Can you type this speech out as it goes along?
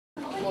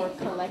for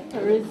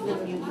collectors. The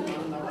name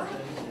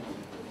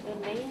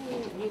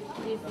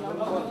is not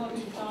good.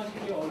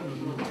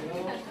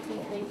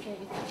 They say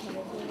it's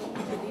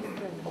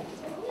Edison.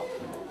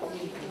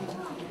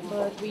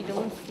 But we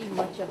don't see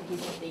much of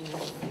his things.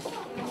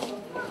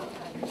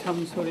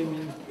 Chamsori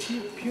means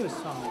pure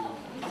sound.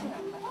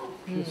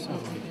 Pure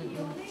sound.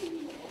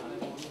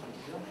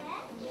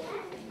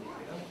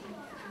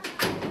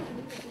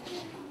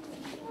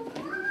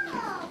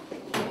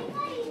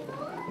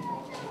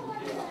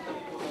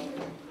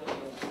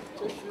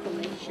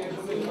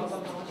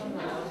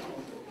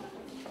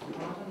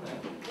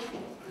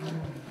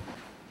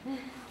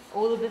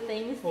 All the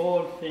things?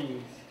 All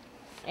things.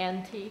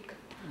 Antique.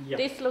 Yep.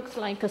 This looks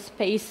like a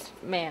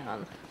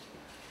spaceman.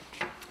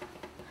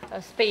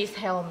 A space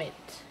helmet.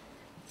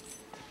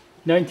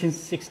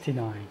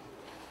 1969.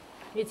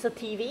 It's a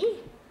TV?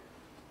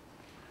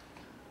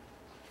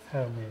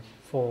 Helmet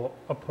for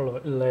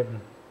Apollo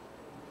 11.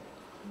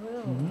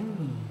 Wow.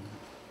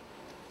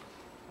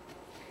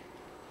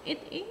 It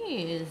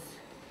is.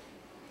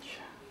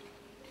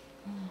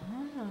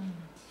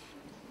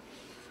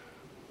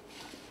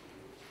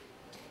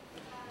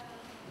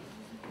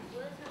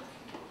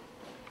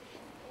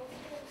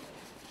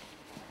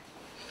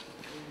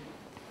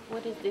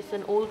 What is this?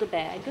 An old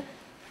bag?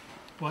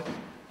 What?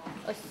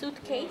 A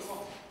suitcase?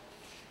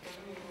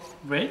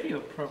 Radio,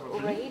 probably.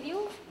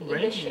 Radio? In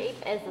Radio. the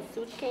shape as a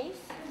suitcase?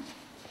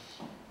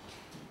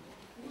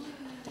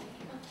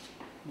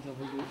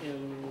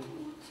 WL.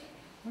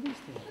 What is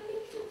that?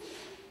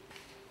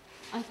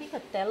 I think a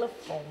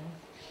telephone.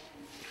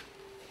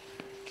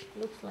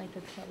 Looks like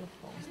a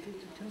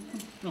telephone.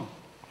 No.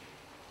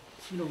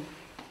 You know,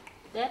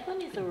 That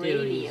one is a there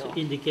radio. is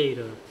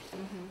indicator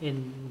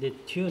in the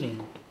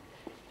tuning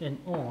and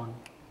on.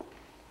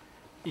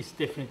 It's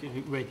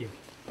definitely radio.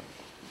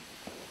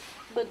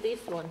 But this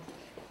one,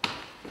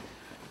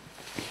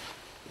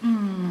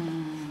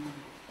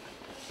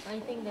 I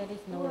think that is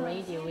no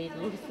radio. It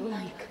looks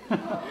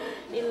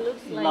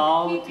like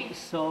Loud,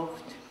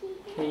 soft,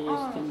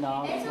 taste,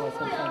 loud, or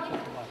something like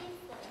that.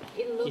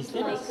 it looks Is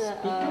that a like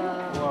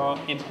speaker or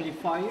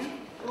amplifier?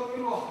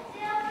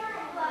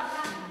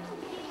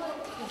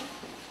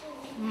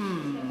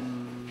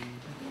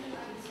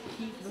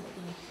 Heat looks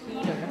like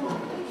heater.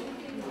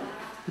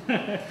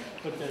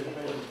 But they're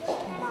very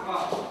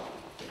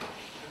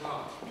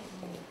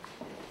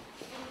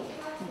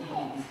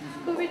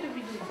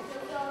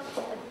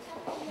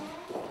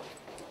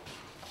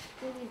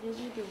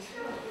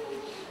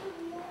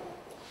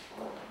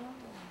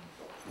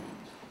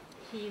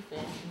He's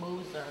a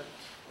Mozart.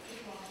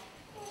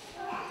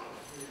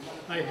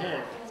 I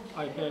had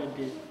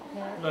it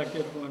like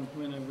that one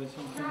when I was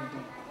in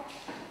Canada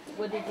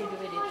What did you do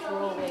with it?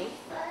 Throw away?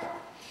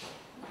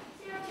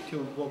 to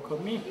work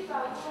on me.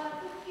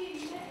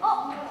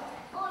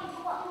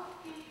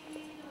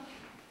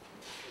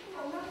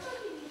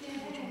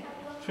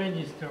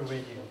 Transistor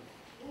radio.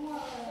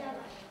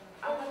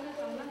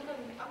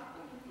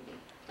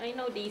 I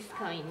know these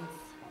kinds.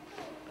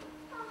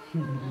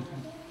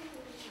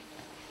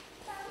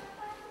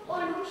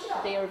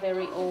 They are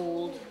very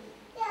old.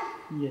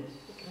 Yes.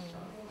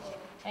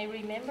 I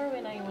remember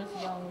when I was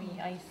young,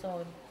 I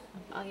saw,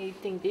 I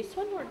think this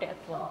one or that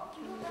one?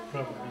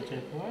 Probably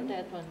that one.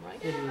 That one, right?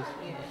 It is.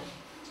 Yeah.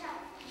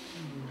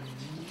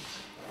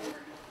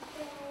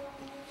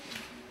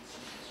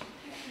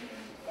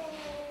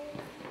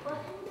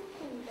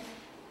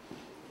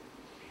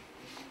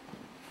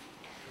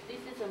 This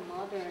is a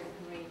modern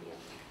radio.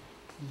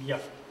 Yeah.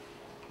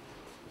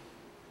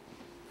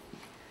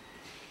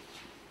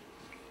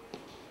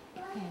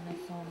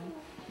 Panasonic.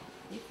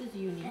 This is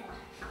unique.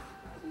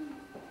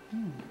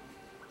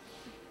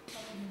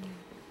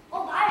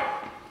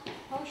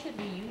 How should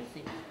we use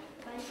it?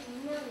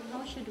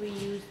 How should we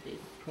use this?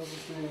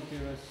 Probably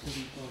there are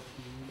some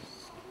buttons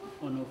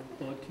on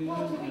a button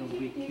and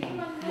we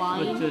can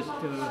Wine? adjust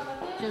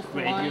Just the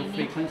radio wine.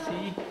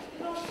 frequency.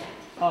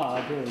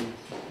 Ah, there is.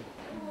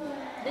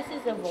 This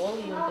is a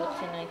volume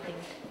button, I think.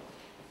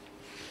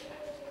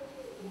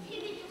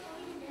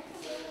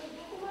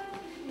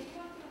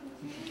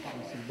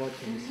 Some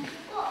buttons.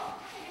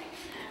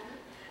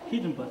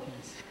 Hidden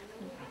buttons.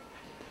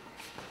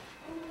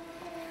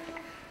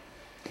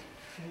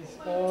 It's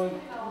all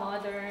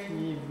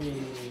Modern.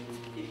 TV.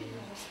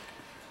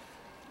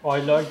 Oh, I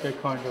like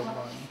that kind of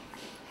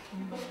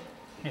one.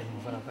 Yeah,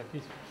 what about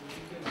this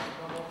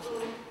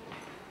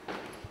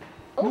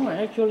one? Oh,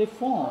 actually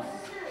phone.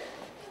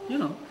 You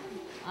know,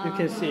 you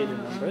can see the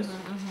numbers.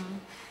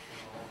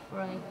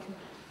 Right.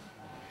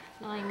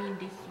 No, I mean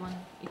this one.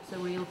 It's a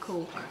real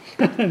Coke.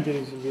 There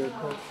is a real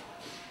code.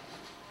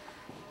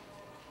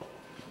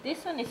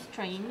 This one is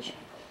strange.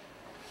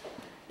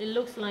 It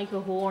looks like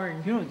a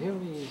horn. You know, there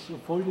is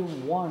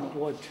volume 1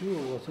 or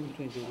 2 or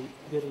something.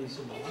 There is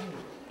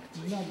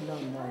not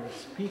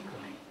speaker.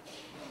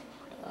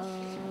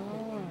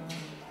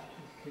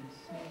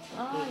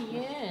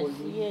 Yes.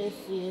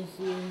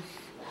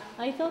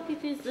 I thought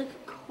it is a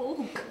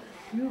Coke.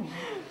 Yeah.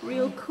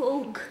 Real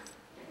Coke.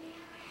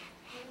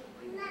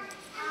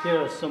 Here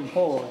are some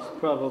holes,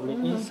 probably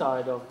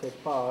inside of the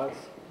parts.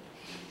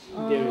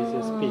 There is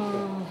a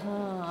speaker.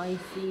 I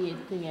see it,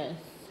 yes.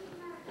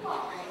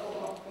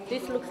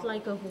 This looks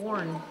like a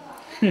horn.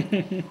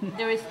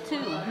 There is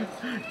two.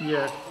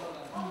 Yeah.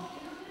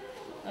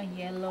 A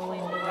yellow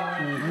and a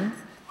white.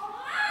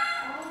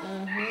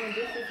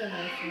 This is a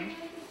nice one.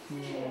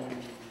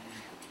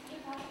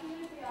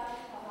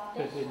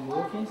 Does it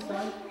move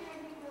inside?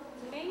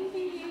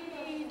 Maybe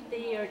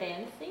they are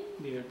dancing.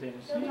 They are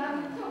dancing.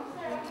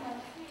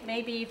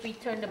 Maybe if we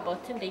turn the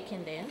button, they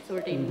can dance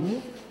or they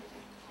move.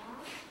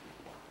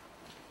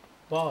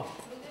 Wow.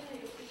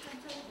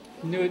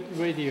 Nude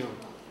radio.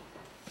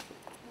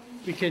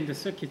 We can the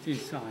circuit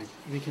inside.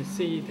 We can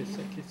see the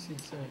circuits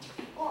inside.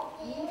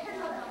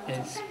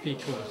 And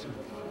speakers.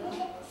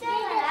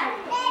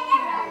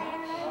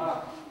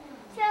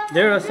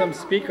 There are some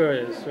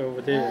speakers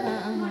over there.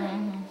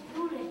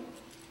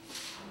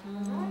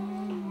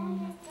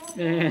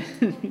 And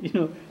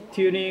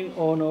tuning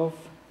on off,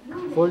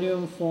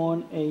 volume,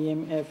 phone,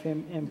 AM,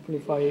 FM,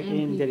 amplifier,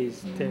 and there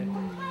is the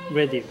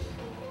radio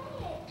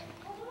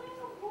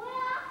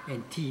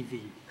and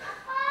TV.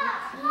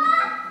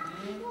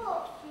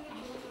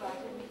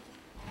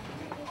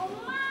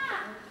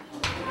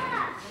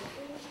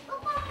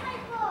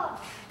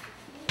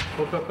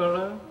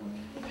 Coca-Cola,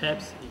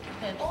 Pepsi.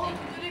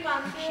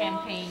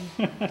 Champagne.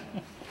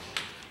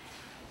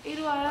 Here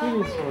is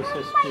also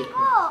a speaker.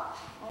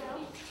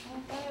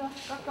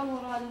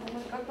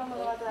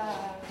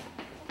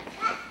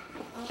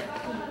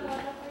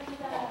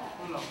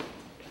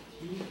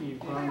 TV,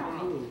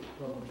 bamboo,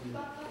 probably.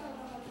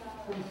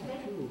 What is it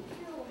too?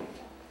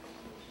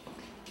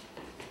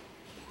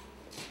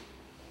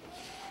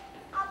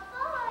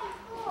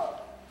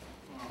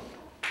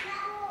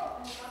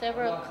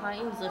 Several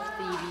kinds of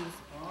TVs.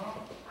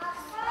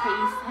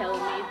 Space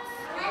helmets.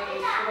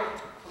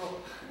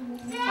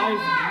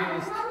 I've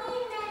used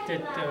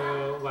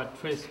that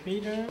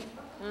transmitter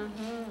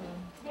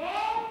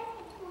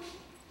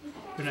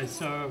when I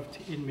served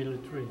in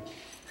military.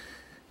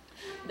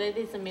 That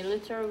is a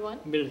military one.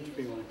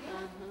 Military one.